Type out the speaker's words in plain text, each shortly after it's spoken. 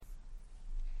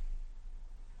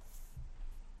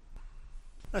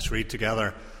Let's read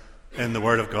together in the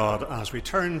Word of God as we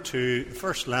turn to the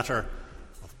first letter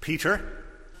of Peter,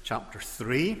 chapter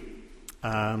 3,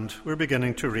 and we're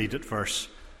beginning to read at verse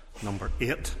number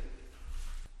 8.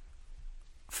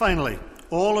 Finally,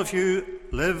 all of you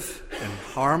live in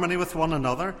harmony with one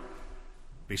another,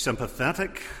 be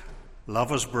sympathetic,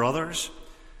 love as brothers,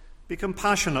 be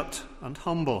compassionate and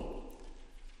humble.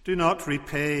 Do not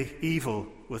repay evil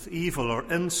with evil or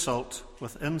insult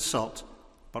with insult,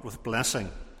 but with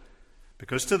blessing,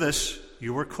 because to this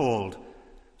you were called,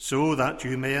 so that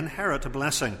you may inherit a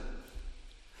blessing.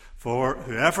 For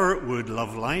whoever would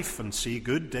love life and see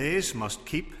good days must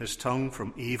keep his tongue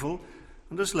from evil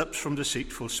and his lips from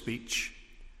deceitful speech.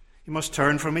 He must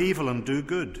turn from evil and do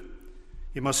good.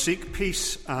 He must seek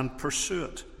peace and pursue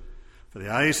it. For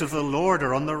the eyes of the Lord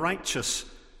are on the righteous,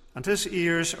 and his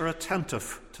ears are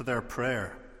attentive to their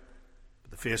prayer.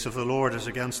 But the face of the Lord is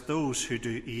against those who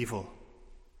do evil.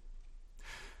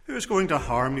 Who is going to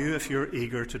harm you if you're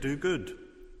eager to do good?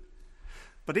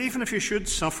 But even if you should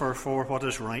suffer for what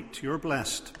is right, you're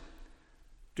blessed.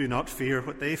 Do not fear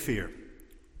what they fear.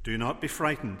 Do not be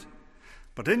frightened.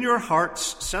 But in your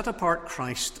hearts set apart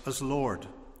Christ as Lord.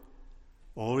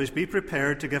 Always be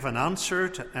prepared to give an answer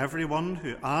to everyone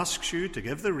who asks you to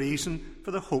give the reason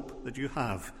for the hope that you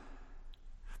have.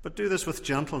 But do this with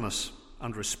gentleness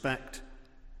and respect,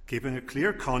 keeping a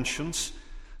clear conscience,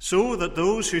 so that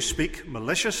those who speak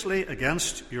maliciously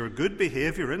against your good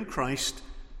behavior in Christ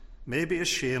may be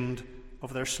ashamed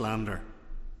of their slander.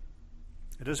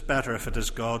 It is better, if it is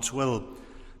God's will,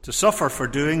 to suffer for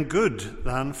doing good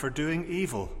than for doing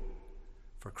evil.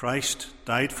 For Christ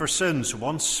died for sins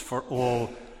once for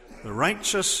all, the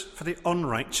righteous for the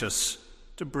unrighteous,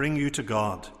 to bring you to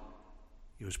God.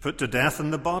 He was put to death in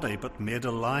the body, but made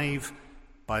alive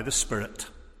by the Spirit.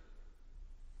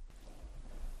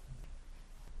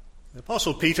 The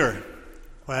Apostle Peter,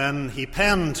 when he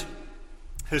penned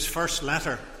his first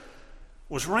letter,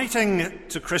 was writing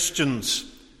to Christians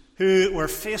who were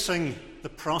facing the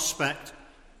prospect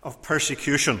of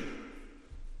persecution,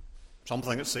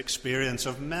 something that's the experience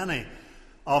of many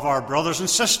of our brothers and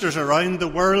sisters around the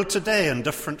world today in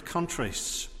different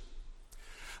countries.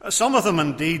 Some of them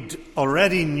indeed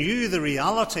already knew the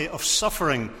reality of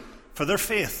suffering for their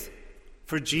faith,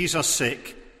 for Jesus'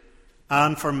 sake.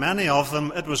 And for many of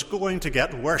them, it was going to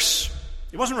get worse.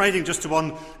 He wasn't writing just to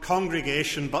one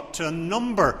congregation, but to a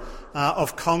number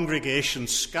of congregations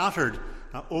scattered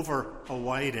over a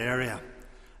wide area.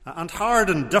 And hard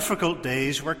and difficult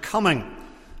days were coming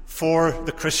for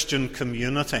the Christian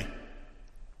community.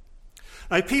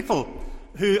 Now, people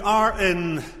who are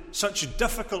in such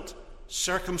difficult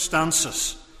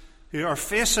circumstances, who are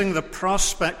facing the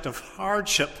prospect of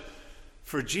hardship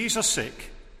for Jesus'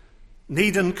 sake,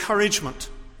 need encouragement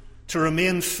to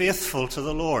remain faithful to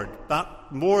the Lord. That,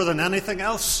 more than anything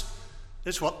else,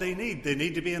 is what they need. They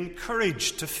need to be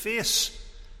encouraged to face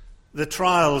the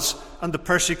trials and the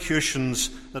persecutions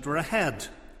that were ahead.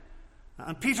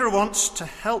 And Peter wants to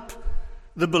help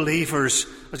the believers,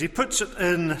 as he puts it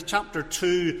in chapter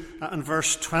 2 and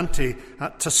verse 20,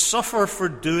 to suffer for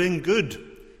doing good,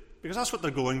 because that's what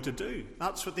they're going to do.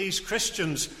 That's what these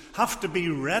Christians have to be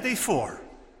ready for.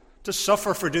 To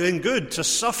suffer for doing good, to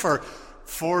suffer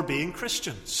for being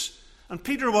Christians. And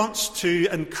Peter wants to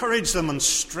encourage them and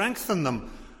strengthen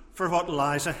them for what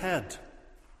lies ahead.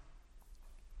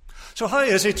 So how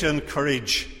is he to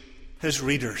encourage his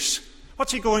readers?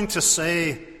 What's he going to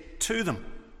say to them?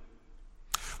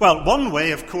 Well, one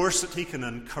way, of course, that he can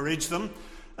encourage them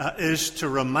is to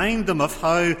remind them of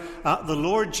how the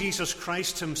Lord Jesus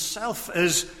Christ himself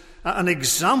is an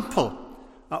example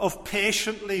of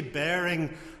patiently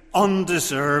bearing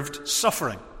undeserved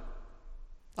suffering.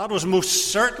 That was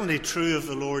most certainly true of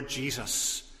the Lord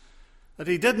Jesus, that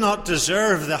he did not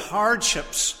deserve the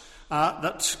hardships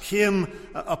that came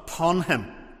upon him.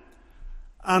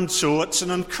 And so it's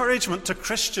an encouragement to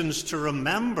Christians to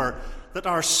remember that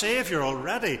our Saviour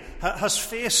already has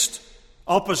faced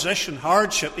opposition,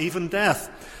 hardship, even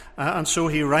death. And so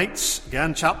he writes,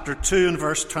 again, chapter 2 and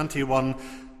verse 21,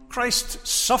 Christ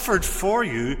suffered for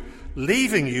you,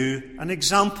 leaving you an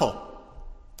example.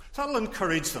 That'll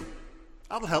encourage them.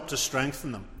 That'll help to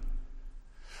strengthen them.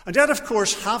 And yet, of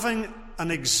course, having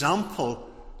an example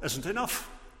isn't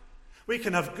enough. We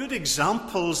can have good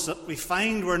examples that we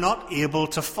find we're not able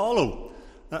to follow,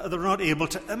 that they're not able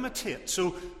to imitate.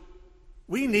 So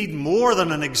we need more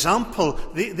than an example.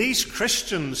 These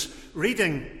Christians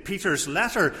reading Peter's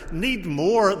letter need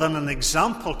more than an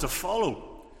example to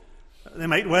follow. They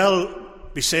might well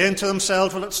be saying to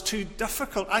themselves, well, it's too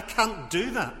difficult. I can't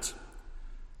do that.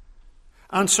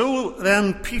 And so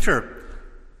then Peter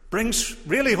brings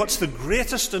really what's the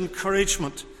greatest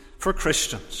encouragement for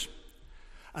Christians.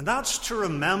 And that's to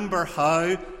remember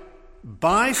how,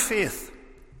 by faith,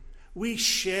 we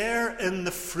share in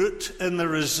the fruit, in the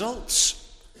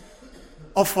results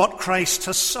of what Christ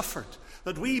has suffered.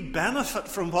 That we benefit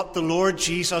from what the Lord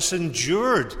Jesus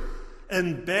endured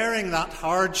in bearing that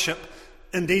hardship,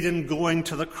 indeed in going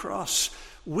to the cross.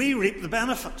 We reap the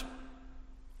benefit.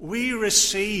 We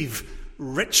receive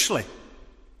richly.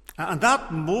 And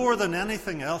that, more than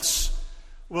anything else,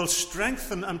 will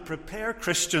strengthen and prepare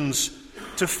Christians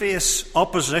to face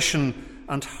opposition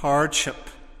and hardship.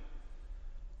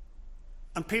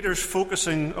 And Peter's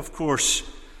focusing, of course,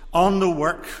 on the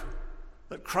work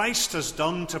that Christ has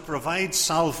done to provide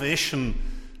salvation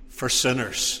for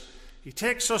sinners. He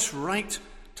takes us right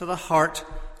to the heart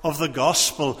of the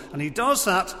gospel, and he does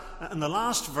that in the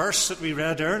last verse that we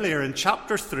read earlier in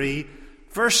chapter 3,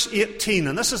 verse 18.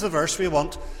 And this is the verse we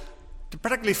want to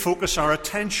particularly focus our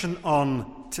attention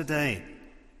on today.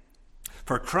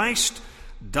 For Christ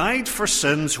died for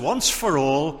sins once for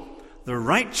all, the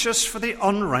righteous for the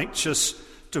unrighteous,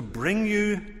 to bring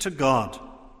you to God.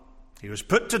 He was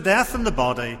put to death in the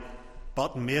body,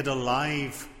 but made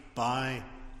alive by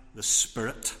the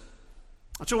Spirit.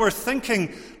 And so we're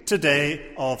thinking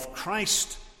today of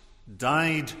Christ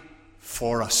died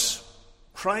for us.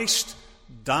 Christ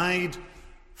died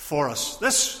for us.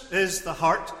 This is the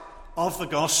heart of the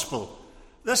gospel.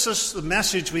 This is the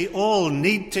message we all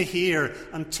need to hear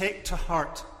and take to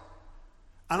heart.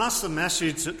 And that's the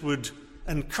message that would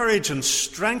encourage and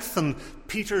strengthen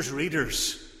Peter's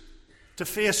readers to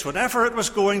face whatever it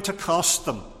was going to cost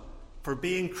them for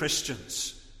being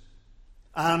Christians.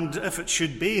 And if it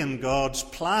should be in God's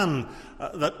plan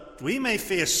that we may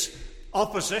face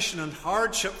opposition and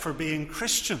hardship for being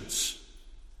Christians,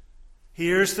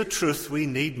 here's the truth we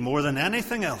need more than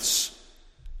anything else.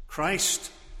 Christ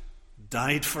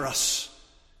died for us.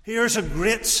 Here's a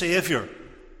great Saviour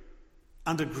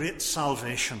and a great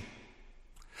salvation.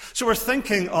 So we're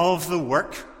thinking of the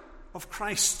work of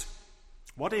Christ,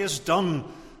 what he has done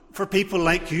for people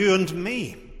like you and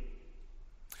me.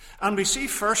 And we see,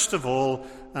 first of all,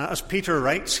 as Peter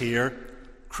writes here,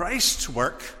 Christ's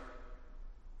work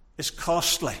is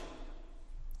costly.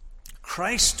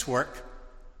 Christ's work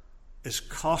is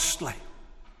costly.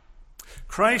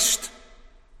 Christ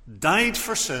died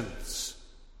for sins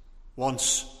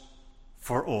once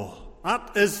for all.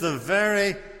 That is the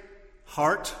very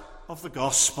heart of the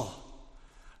gospel.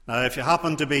 Now, if you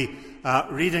happen to be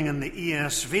reading in the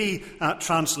ESV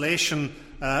translation,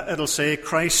 it'll say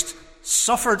Christ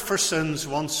suffered for sins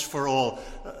once for all.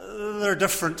 There are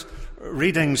different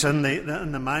readings in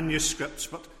the manuscripts,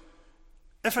 but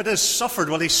if it is suffered,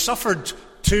 well, he suffered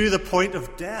to the point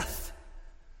of death.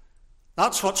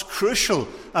 That's what's crucial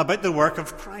about the work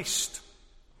of Christ.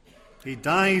 He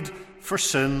died for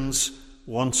sins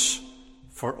once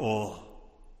for all.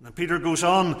 And Peter goes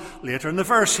on later in the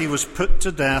verse, he was put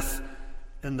to death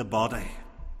in the body.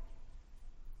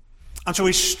 And so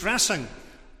he's stressing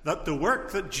that the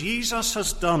work that Jesus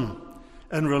has done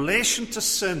in relation to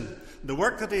sin, the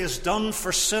work that he has done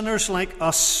for sinners like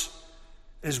us,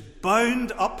 is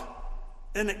bound up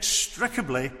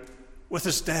inextricably with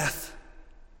his death.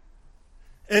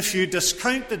 If you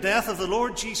discount the death of the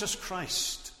Lord Jesus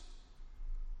Christ,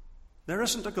 there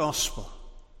isn't a gospel.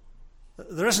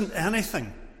 There isn't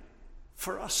anything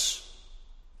for us.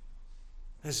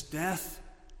 His death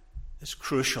is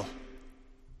crucial.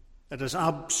 It is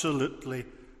absolutely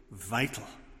vital.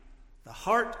 The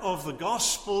heart of the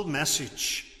gospel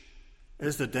message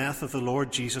is the death of the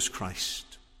Lord Jesus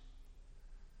Christ.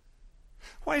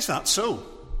 Why is that so?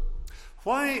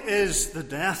 Why is the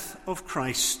death of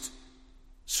Christ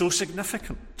so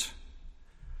significant?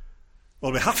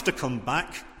 Well, we have to come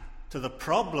back to the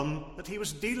problem that he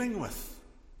was dealing with.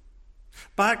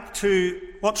 Back to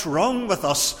what's wrong with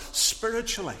us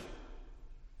spiritually.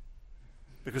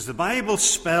 Because the Bible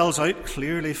spells out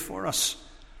clearly for us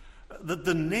that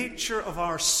the nature of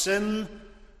our sin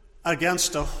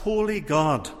against a holy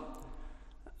God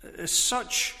is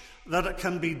such that it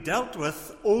can be dealt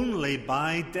with only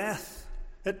by death.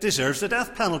 It deserves the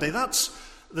death penalty. That's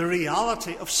the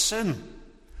reality of sin.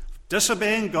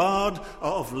 Disobeying God,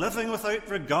 of living without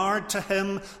regard to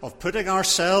him, of putting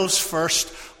ourselves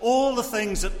first, all the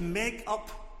things that make up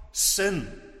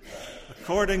sin,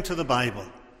 according to the Bible.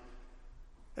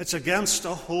 It's against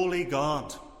a holy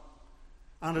God.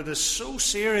 And it is so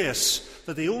serious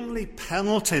that the only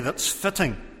penalty that's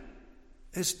fitting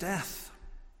is death.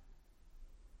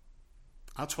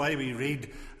 That's why we read,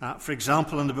 for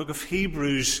example, in the book of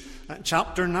Hebrews,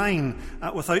 chapter 9,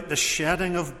 without the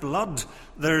shedding of blood,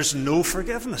 there's no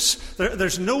forgiveness.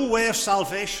 There's no way of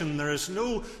salvation. There is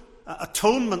no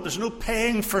atonement. There's no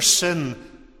paying for sin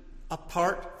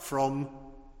apart from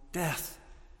death.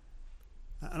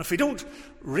 And if we don't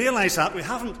realize that, we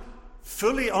haven't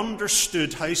fully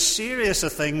understood how serious a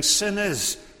thing sin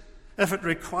is. If it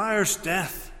requires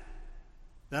death,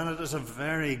 then it is a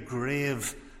very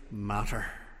grave matter.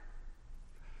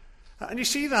 And you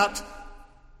see that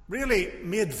really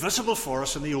made visible for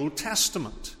us in the Old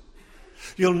Testament.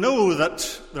 You'll know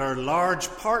that there are large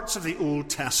parts of the Old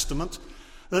Testament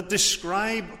that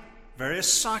describe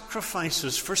various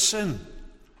sacrifices for sin.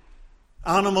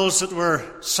 Animals that were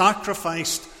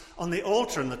sacrificed on the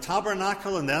altar in the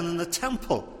tabernacle and then in the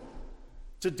temple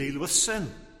to deal with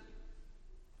sin.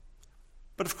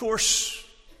 But of course,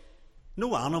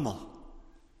 no animal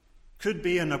could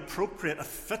be an appropriate, a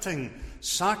fitting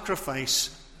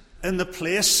sacrifice in the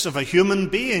place of a human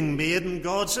being made in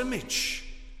God's image.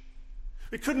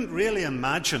 We couldn't really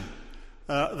imagine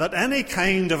that any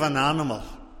kind of an animal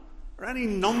or any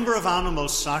number of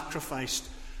animals sacrificed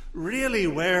really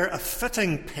were a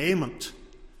fitting payment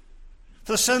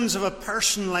for the sins of a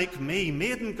person like me,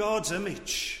 made in God's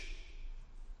image.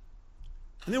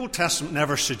 And the Old Testament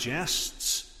never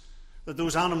suggests that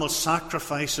those animal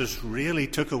sacrifices really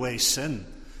took away sin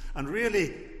and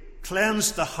really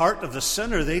cleansed the heart of the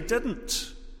sinner. They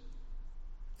didn't.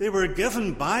 They were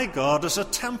given by God as a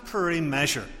temporary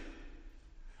measure.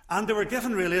 And they were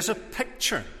given really as a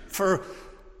picture for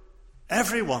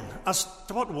everyone as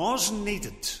to what was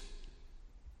needed.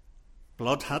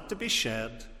 Blood had to be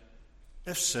shed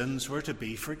if sins were to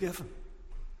be forgiven.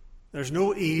 There's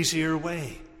no easier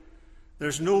way.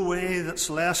 There's no way that's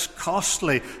less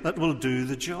costly that will do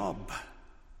the job.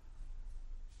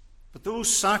 But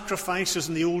those sacrifices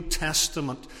in the Old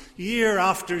Testament, year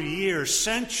after year,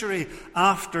 century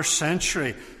after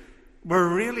century, were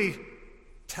really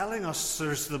telling us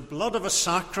there's the blood of a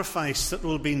sacrifice that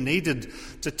will be needed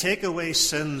to take away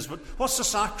sins. But what's the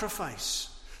sacrifice?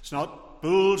 It's not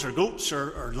bulls or goats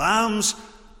or lambs.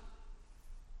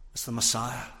 It's the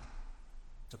Messiah.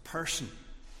 It's a person.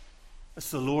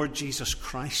 It's the Lord Jesus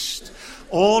Christ.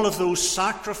 All of those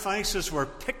sacrifices were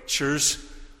pictures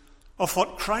of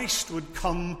what Christ would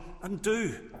come and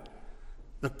do.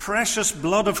 The precious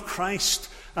blood of Christ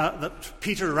that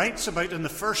Peter writes about in the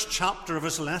first chapter of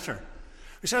his letter.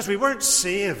 He says we weren't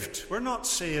saved. We're not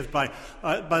saved by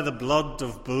the blood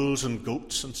of bulls and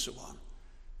goats and so on.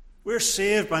 We're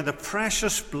saved by the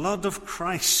precious blood of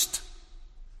Christ.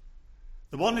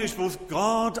 The one who's both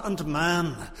God and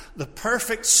man, the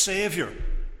perfect Saviour,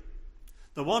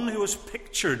 the one who was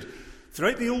pictured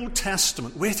throughout the Old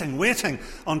Testament, waiting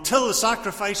until the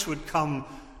sacrifice would come,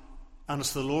 and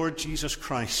it's the Lord Jesus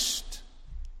Christ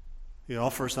who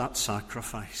offers that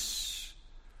sacrifice.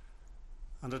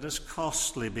 And it is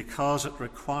costly because it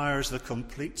requires the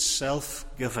complete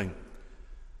self-giving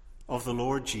of the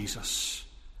Lord Jesus.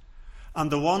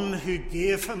 And the one who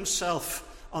gave himself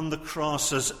on the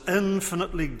cross is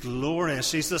infinitely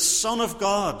glorious. He's the Son of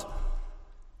God.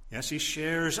 Yes, he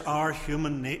shares our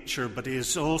human nature, but he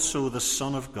is also the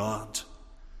Son of God.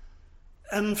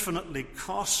 Infinitely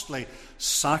costly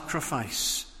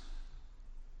sacrifice.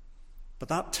 But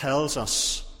that tells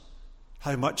us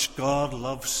how much God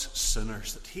loves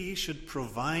sinners, that he should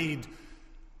provide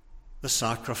the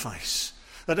sacrifice,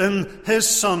 that in his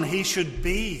Son he should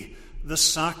be the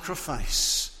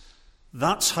sacrifice.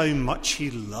 That's how much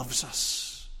he loves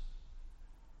us.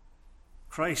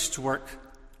 Christ's work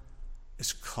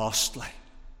is costly.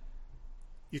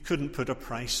 You couldn't put a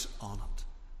price on it.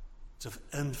 It's of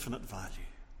infinite value.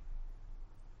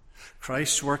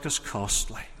 Christ's work is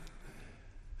costly.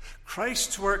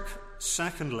 Christ's work,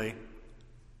 secondly,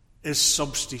 is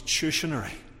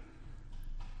substitutionary.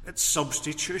 It's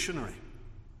substitutionary.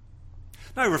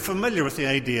 Now, we're familiar with the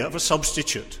idea of a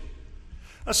substitute.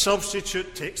 A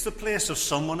substitute takes the place of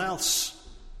someone else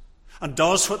and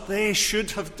does what they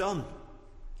should have done.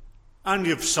 And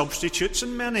you have substitutes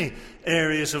in many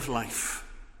areas of life.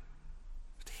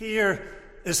 But here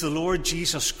is the Lord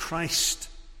Jesus Christ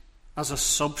as a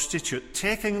substitute,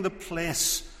 taking the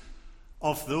place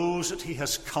of those that he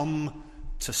has come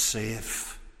to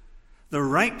save. The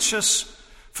righteous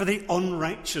for the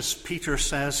unrighteous, Peter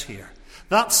says here.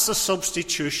 That's the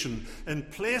substitution. In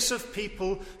place of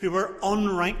people who were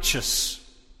unrighteous,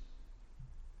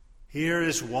 here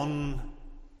is one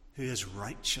who is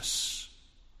righteous,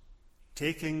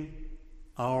 taking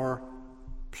our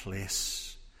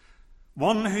place.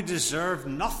 One who deserved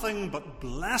nothing but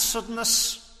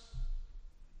blessedness,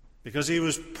 because he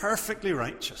was perfectly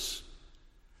righteous,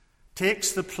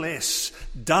 takes the place,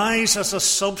 dies as a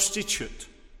substitute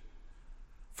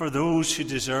for those who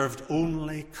deserved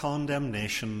only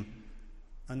condemnation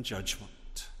and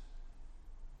judgment.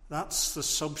 That's the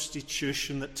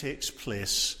substitution that takes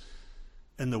place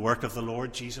in the work of the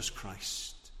Lord Jesus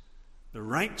Christ. The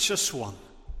righteous one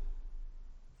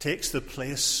takes the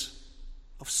place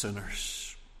of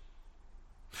sinners.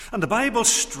 And the Bible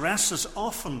stresses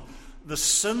often the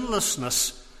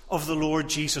sinlessness of the Lord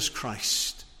Jesus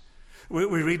Christ. We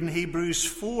read in Hebrews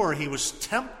 4, he was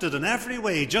tempted in every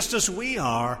way, just as we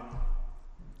are,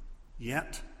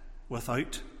 yet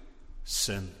without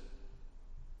sin.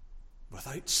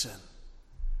 Without sin.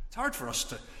 It's hard for us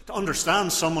to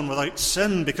understand someone without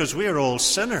sin because we are all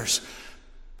sinners.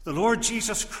 The Lord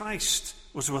Jesus Christ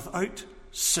was without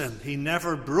sin. He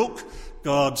never broke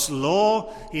God's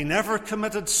law. He never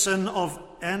committed sin of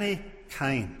any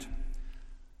kind.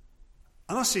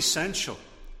 And that's essential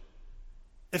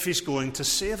if he's going to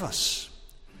save us.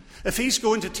 If he's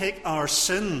going to take our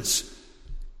sins,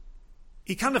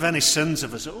 he can't have any sins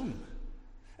of his own.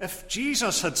 If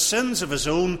Jesus had sins of his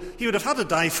own, he would have had to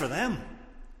die for them.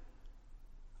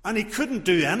 And he couldn't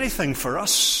do anything for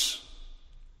us.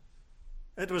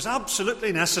 It was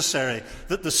absolutely necessary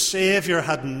that the Saviour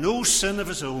had no sin of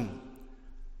his own.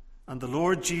 And the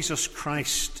Lord Jesus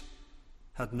Christ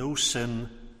had no sin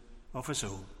of his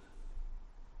own.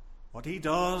 What he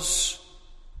does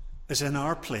is in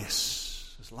our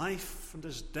place. His life and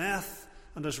his death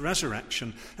and his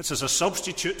resurrection. It's as a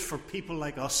substitute for people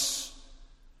like us.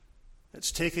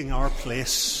 It's taking our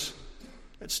place.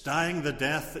 It's dying the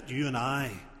death that you and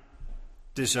I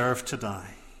deserve to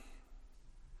die.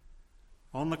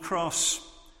 On the cross,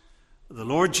 the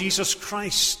Lord Jesus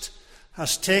Christ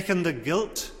has taken the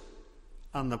guilt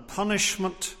and the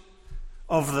punishment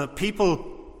of the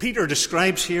people Peter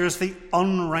describes here as the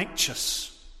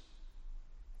unrighteous.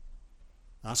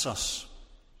 That's us.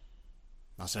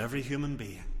 That's every human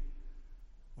being.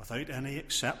 Without any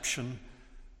exception,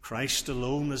 Christ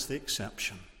alone is the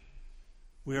exception.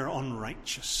 We are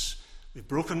unrighteous. We've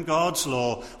broken God's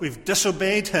law. We've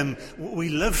disobeyed him. We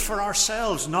live for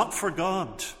ourselves, not for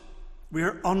God. We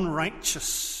are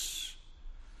unrighteous.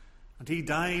 And he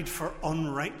died for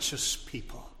unrighteous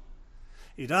people.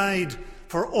 He died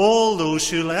for all those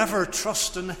who'll ever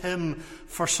trust in him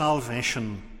for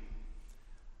salvation.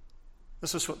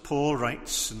 This is what Paul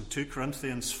writes in 2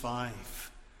 Corinthians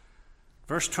 5.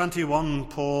 Verse 21,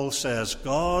 Paul says,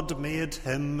 God made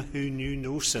him who knew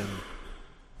no sin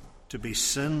to be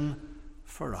sin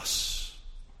for us.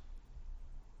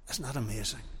 Isn't that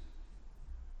amazing?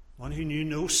 One who knew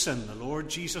no sin, the Lord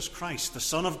Jesus Christ, the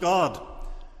Son of God,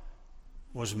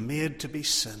 was made to be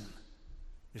sin.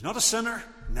 He's not a sinner,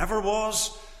 never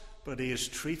was, but he is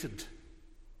treated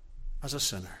as a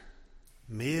sinner,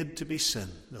 made to be sin.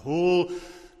 The whole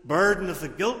burden of the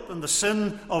guilt and the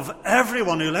sin of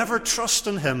everyone who'll ever trust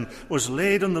in him was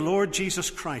laid on the Lord Jesus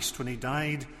Christ when he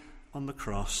died on the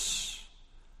cross.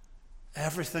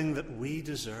 Everything that we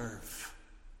deserve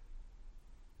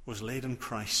was laid on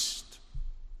Christ.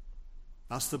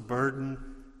 That's the burden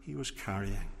he was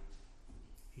carrying.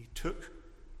 He took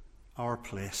our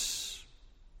place.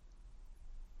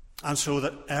 And so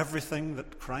that everything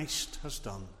that Christ has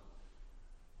done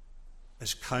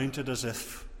is counted as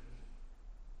if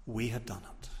we had done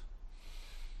it.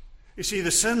 You see,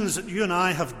 the sins that you and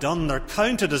I have done, they're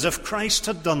counted as if Christ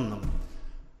had done them.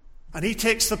 And he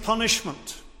takes the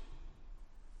punishment.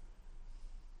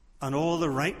 And all the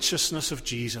righteousness of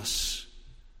Jesus,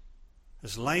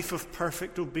 his life of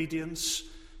perfect obedience,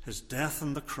 his death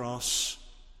on the cross,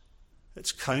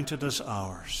 it's counted as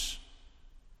ours.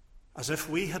 As if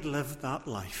we had lived that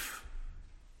life.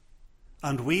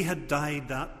 And we had died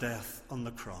that death on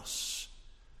the cross.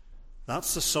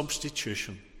 That's the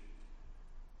substitution.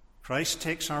 Christ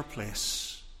takes our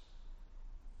place.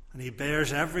 And he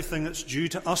bears everything that's due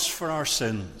to us for our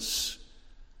sins.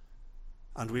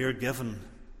 And we are given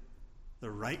the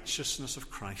righteousness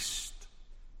of Christ.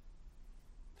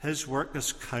 His work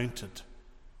is counted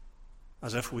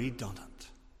as if we'd done it.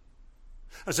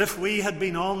 As if we had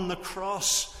been on the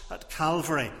cross at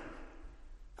Calvary.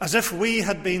 As if we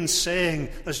had been saying,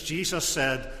 as Jesus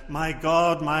said, my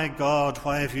God,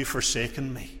 why have you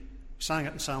forsaken me? He sang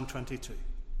it in Psalm 22.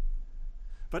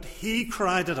 But he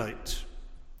cried it out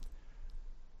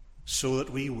so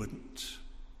that we wouldn't.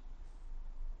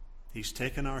 He's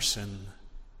taken our sin.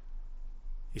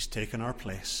 He's taken our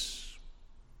place.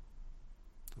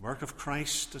 The work of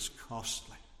Christ is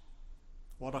costly.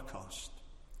 What a cost.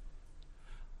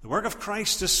 The work of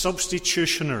Christ is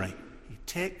substitutionary. He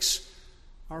takes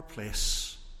our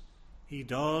place. He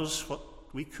does what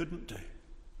we couldn't do.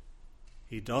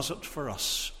 He does it for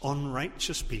us,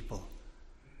 unrighteous people.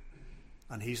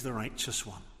 And he's the righteous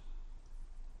one.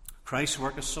 Christ's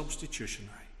work is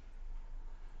substitutionary.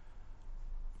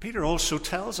 Peter also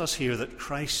tells us here that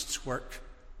Christ's work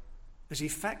is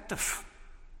effective.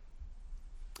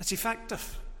 It's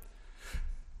effective.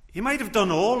 He might have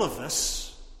done all of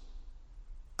this,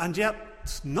 and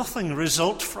yet nothing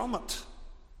result from it.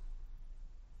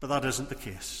 But that isn't the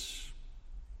case.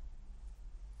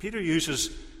 Peter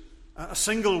uses a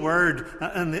single word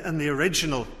in the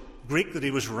original Greek that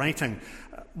he was writing.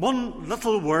 One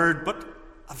little word, but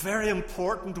a very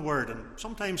important word. And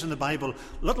sometimes in the Bible,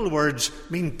 little words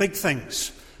mean big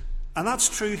things. And that's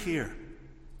true here.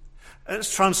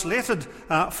 It's translated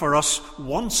for us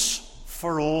once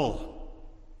for all.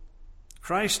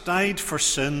 Christ died for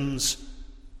sins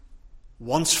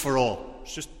once for all.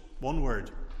 It's just one word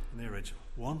in the original.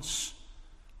 Once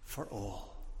for all.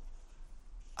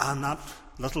 And that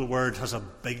little word has a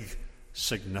big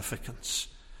significance.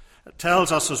 It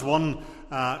tells us, as one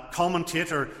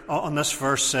commentator on this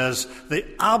verse says, the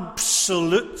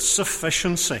absolute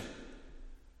sufficiency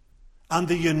and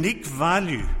the unique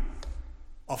value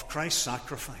of Christ's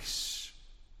sacrifice.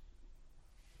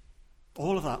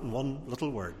 All of that in one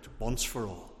little word, once for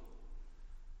all.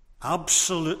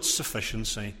 Absolute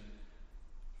sufficiency,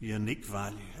 unique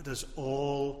value. It is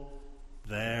all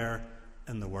there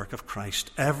in the work of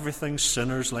Christ. Everything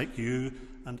sinners like you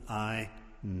and I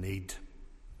need.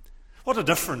 What a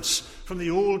difference from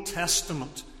the Old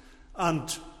Testament,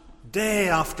 and day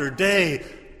after day,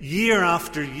 year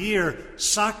after year,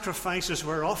 sacrifices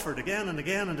were offered again and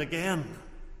again and again.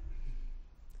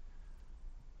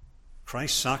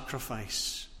 Christ's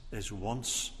sacrifice is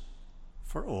once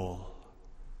for all.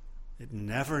 It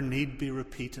never need be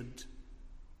repeated.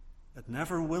 It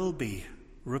never will be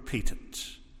repeated.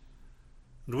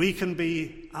 And we can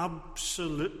be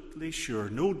absolutely sure,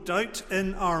 no doubt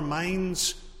in our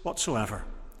minds whatsoever,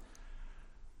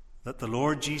 that the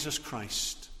Lord Jesus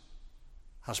Christ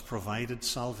has provided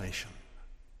salvation.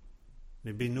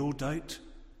 There be no doubt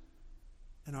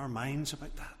in our minds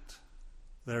about that.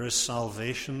 There is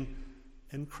salvation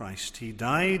in Christ. He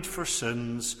died for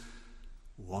sins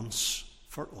once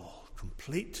for all.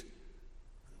 Complete,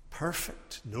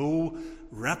 perfect, no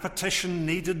repetition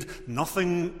needed,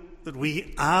 nothing that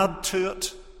we add to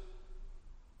it.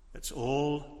 It's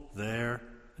all there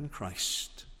in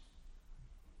Christ.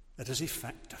 It is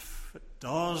effective. It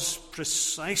does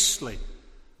precisely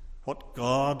what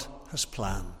God has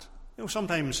planned.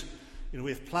 Sometimes,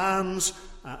 we have plans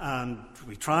and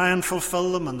we try and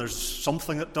fulfill them, and there's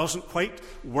something that doesn't quite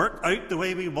work out the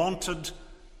way we wanted.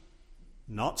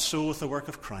 Not so with the work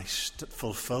of Christ. It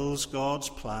fulfills God's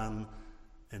plan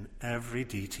in every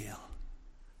detail.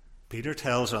 Peter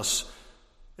tells us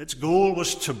its goal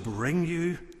was to bring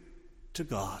you to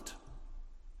God.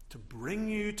 To bring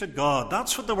you to God.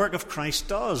 That's what the work of Christ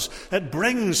does. It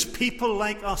brings people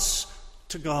like us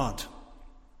to God.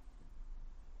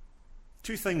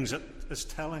 Two things it is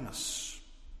telling us.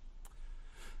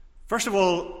 First of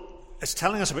all, it's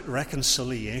telling us about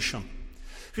reconciliation.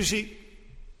 You see,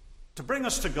 to bring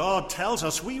us to God tells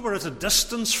us we were at a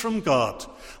distance from God.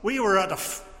 We were at a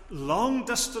long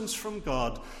distance from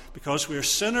God because we're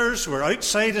sinners, we're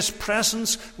outside His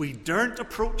presence, we daren't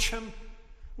approach Him.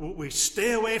 We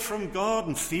stay away from God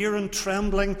in fear and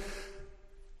trembling.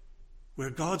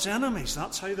 We're God's enemies.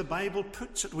 That's how the Bible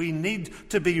puts it. We need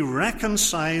to be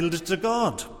reconciled to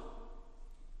God.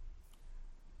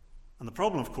 And the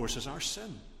problem, of course, is our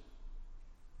sin.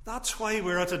 That's why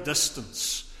we're at a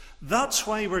distance. That's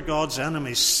why we're God's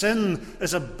enemies. Sin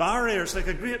is a barrier. It's like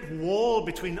a great wall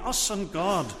between us and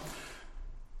God.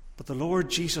 But the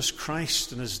Lord Jesus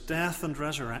Christ, in His death and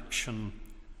resurrection,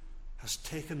 has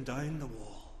taken down the wall.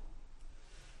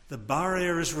 The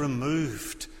barrier is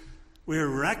removed. We're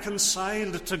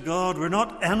reconciled to God. We're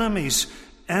not enemies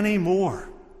anymore.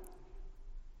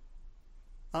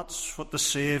 That's what the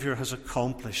Saviour has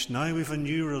accomplished. Now we've a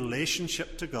new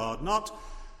relationship to God. Not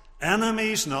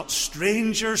enemies, not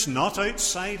strangers, not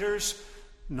outsiders.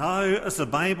 Now, as the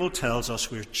Bible tells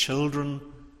us, we're children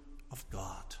of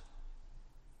God.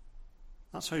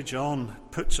 That's how John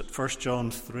puts it, 1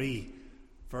 John 3,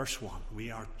 verse 1.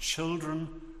 We are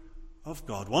children of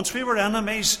God. Once we were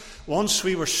enemies, once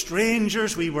we were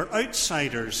strangers, we were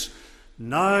outsiders.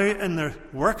 Now, in the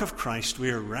work of Christ, we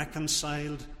are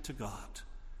reconciled to God.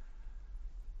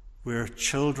 We're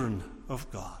children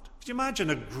of God. Could you imagine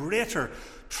a greater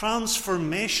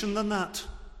transformation than that?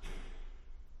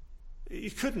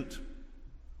 You couldn't.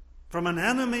 From an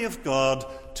enemy of God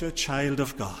to a child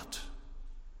of God.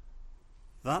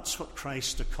 That's what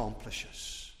Christ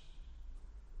accomplishes.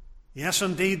 Yes,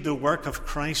 indeed, the work of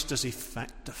Christ is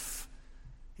effective.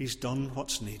 He's done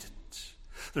what's needed.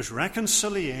 There's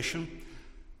reconciliation.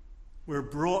 We're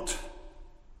brought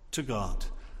to God.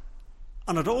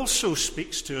 And it also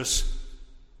speaks to us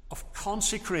of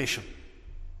consecration.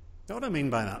 Now, what do I mean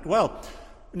by that? Well,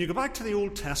 when you go back to the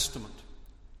Old Testament,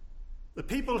 the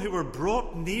people who were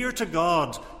brought near to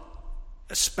God,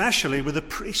 especially were the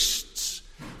priests.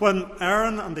 When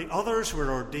Aaron and the others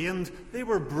were ordained, they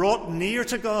were brought near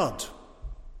to God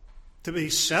to be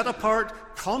set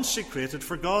apart, consecrated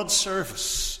for God's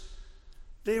service.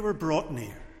 They were brought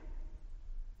near.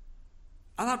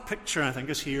 And that picture, I think,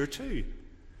 is here too.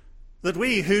 That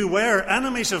we who were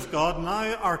enemies of God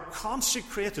now are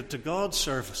consecrated to God's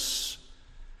service.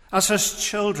 As His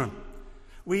children,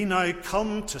 we now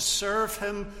come to serve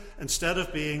Him instead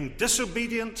of being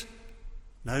disobedient.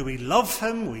 Now we love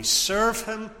Him, we serve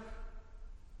Him.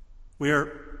 We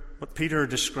are what Peter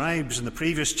describes in the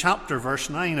previous chapter, verse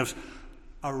 9, as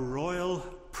a royal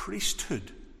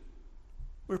priesthood.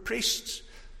 We're priests.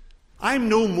 I'm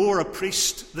no more a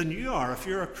priest than you are if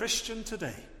you're a Christian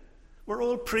today. We're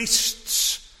all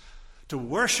priests to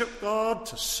worship God,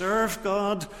 to serve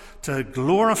God, to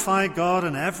glorify God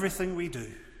in everything we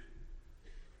do.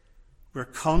 We're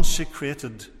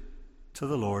consecrated to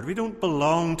the Lord. We don't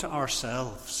belong to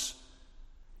ourselves.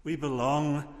 We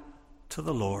belong to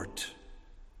the Lord.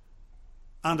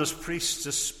 And as priests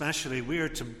especially, we are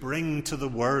to bring to the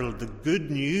world the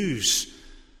good news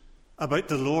about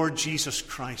the Lord Jesus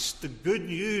Christ, the good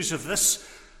news of this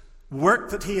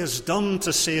work that He has done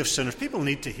to save sinners. People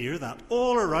need to hear that.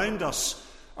 All around us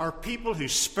are people who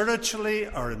spiritually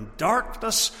are in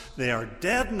darkness. They are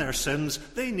dead in their sins.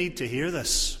 They need to hear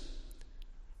this.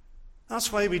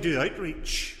 That's why we do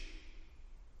outreach,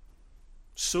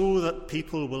 so that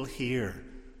people will hear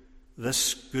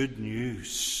this good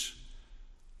news.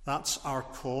 That's our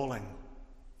calling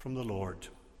from the Lord.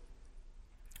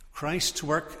 Christ's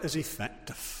work is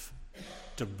effective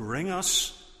to bring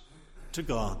us to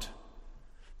God,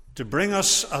 to bring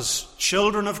us as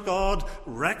children of God,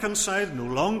 reconciled, no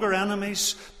longer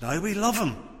enemies. Now we love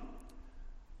Him.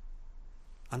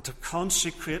 And to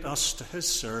consecrate us to His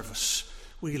service.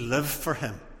 We live for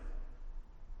Him.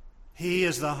 He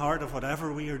is the heart of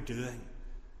whatever we are doing.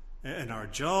 In our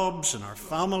jobs, in our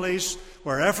families,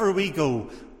 wherever we go,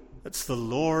 it's the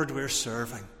Lord we're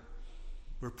serving.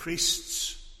 We're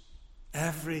priests.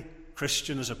 Every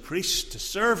Christian is a priest to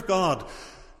serve God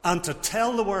and to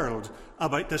tell the world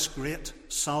about this great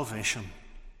salvation.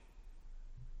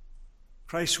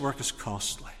 Christ's work is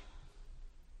costly.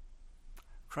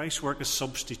 Christ's work is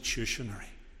substitutionary,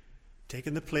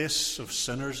 taking the place of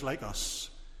sinners like us.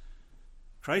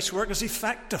 Christ's work is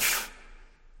effective,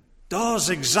 does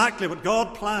exactly what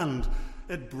God planned.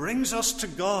 It brings us to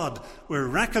God. We're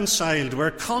reconciled,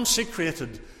 we're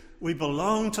consecrated, we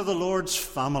belong to the Lord's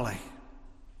family.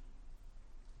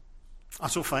 And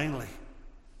so finally,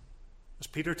 as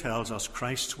Peter tells us,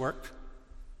 Christ's work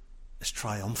is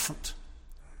triumphant.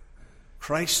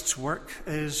 Christ's work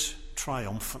is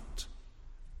triumphant.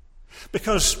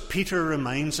 Because Peter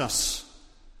reminds us,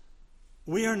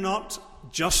 we are not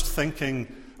just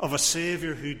thinking of a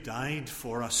Saviour who died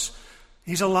for us.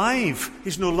 He's alive.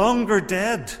 He's no longer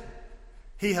dead.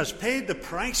 He has paid the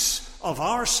price of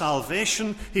our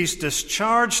salvation. He's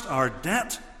discharged our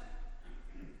debt.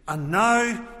 And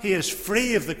now He is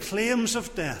free of the claims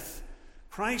of death.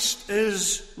 Christ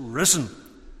is risen.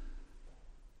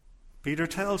 Peter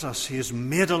tells us He is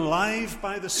made alive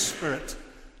by the Spirit.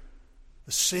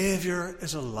 The Saviour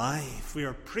is alive. We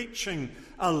are preaching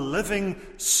a living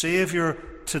Saviour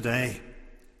today.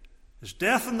 His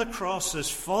death on the cross is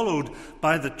followed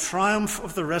by the triumph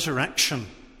of the resurrection.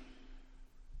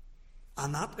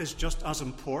 And that is just as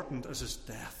important as His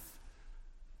death.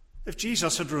 If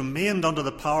Jesus had remained under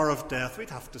the power of death, we'd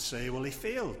have to say, well, He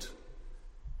failed.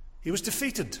 He was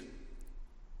defeated.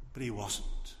 But He wasn't.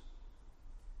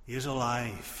 He is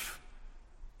alive.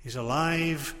 He's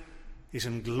alive. He's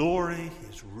in glory. He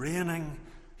is reigning.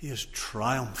 He has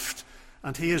triumphed.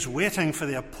 And He is waiting for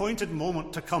the appointed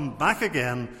moment to come back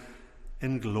again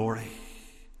in glory.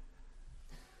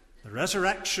 The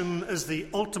resurrection is the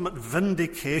ultimate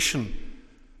vindication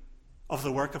of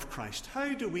the work of Christ.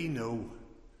 How do we know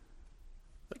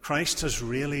that Christ has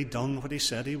really done what He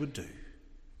said He would do?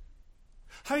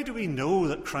 How do we know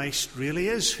that Christ really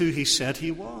is who He said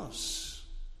He was?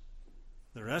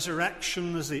 The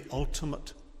resurrection is the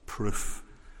ultimate proof.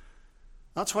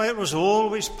 That's why it was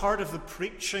always part of the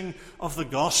preaching of the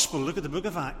gospel. Look at the book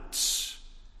of Acts.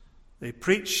 They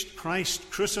preached Christ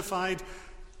crucified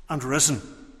and risen.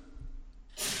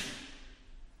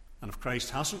 And if Christ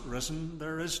hasn't risen,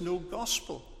 there is no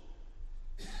gospel.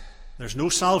 There's no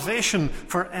salvation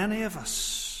for any of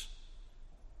us.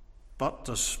 But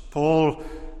as Paul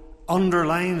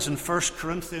underlines in 1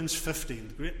 Corinthians 15,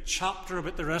 the great chapter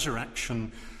about the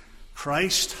resurrection,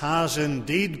 Christ has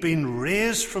indeed been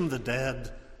raised from the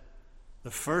dead,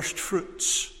 the first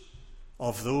fruits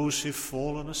of those who've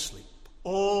fallen asleep.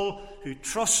 All who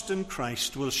trust in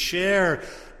Christ will share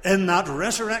in that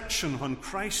resurrection when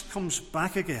Christ comes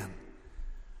back again.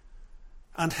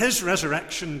 And his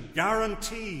resurrection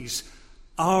guarantees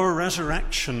our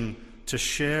resurrection to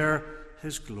share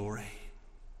his glory.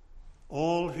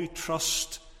 All who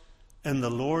trust in the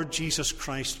Lord Jesus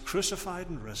Christ, crucified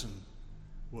and risen,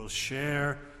 will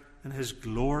share in his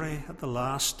glory at the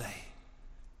last day.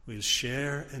 We'll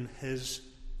share in his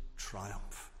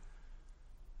triumph.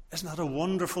 Isn't that a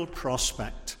wonderful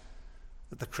prospect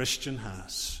that the Christian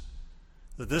has?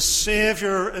 That this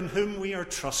Saviour in whom we are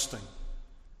trusting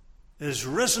is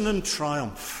risen in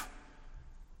triumph,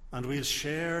 and we'll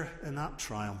share in that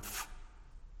triumph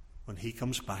when he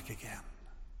comes back again.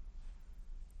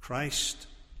 Christ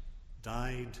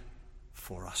died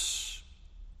for us.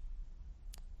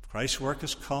 Christ's work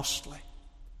is costly.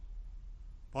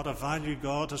 What a value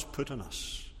God has put in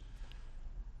us.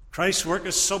 Christ's work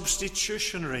is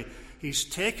substitutionary. He's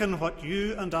taken what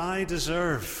you and I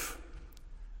deserve.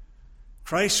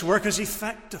 Christ's work is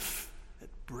effective. It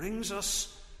brings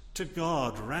us to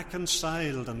God,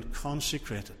 reconciled and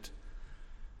consecrated.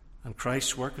 And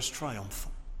Christ's work is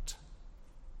triumphant.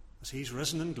 As he's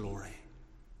risen in glory,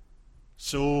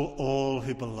 so all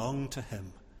who belong to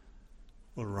him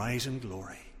will rise in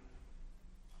glory.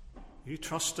 Are you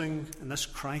trusting in this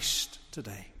Christ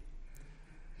today?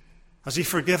 Has he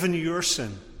forgiven your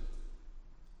sin?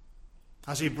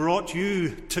 Has he brought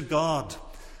you to God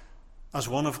as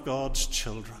one of God's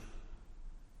children?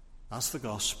 That's the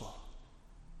gospel.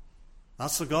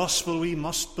 That's the gospel we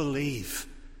must believe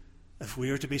if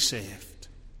we are to be saved,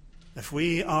 if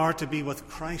we are to be with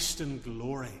Christ in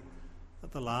glory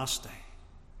at the last day.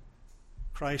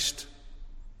 Christ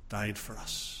died for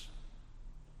us.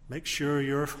 Make sure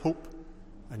your hope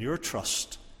and your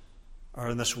trust are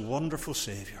in this wonderful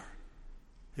Saviour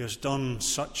who has done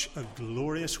such a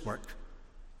glorious work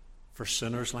for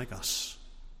sinners like us.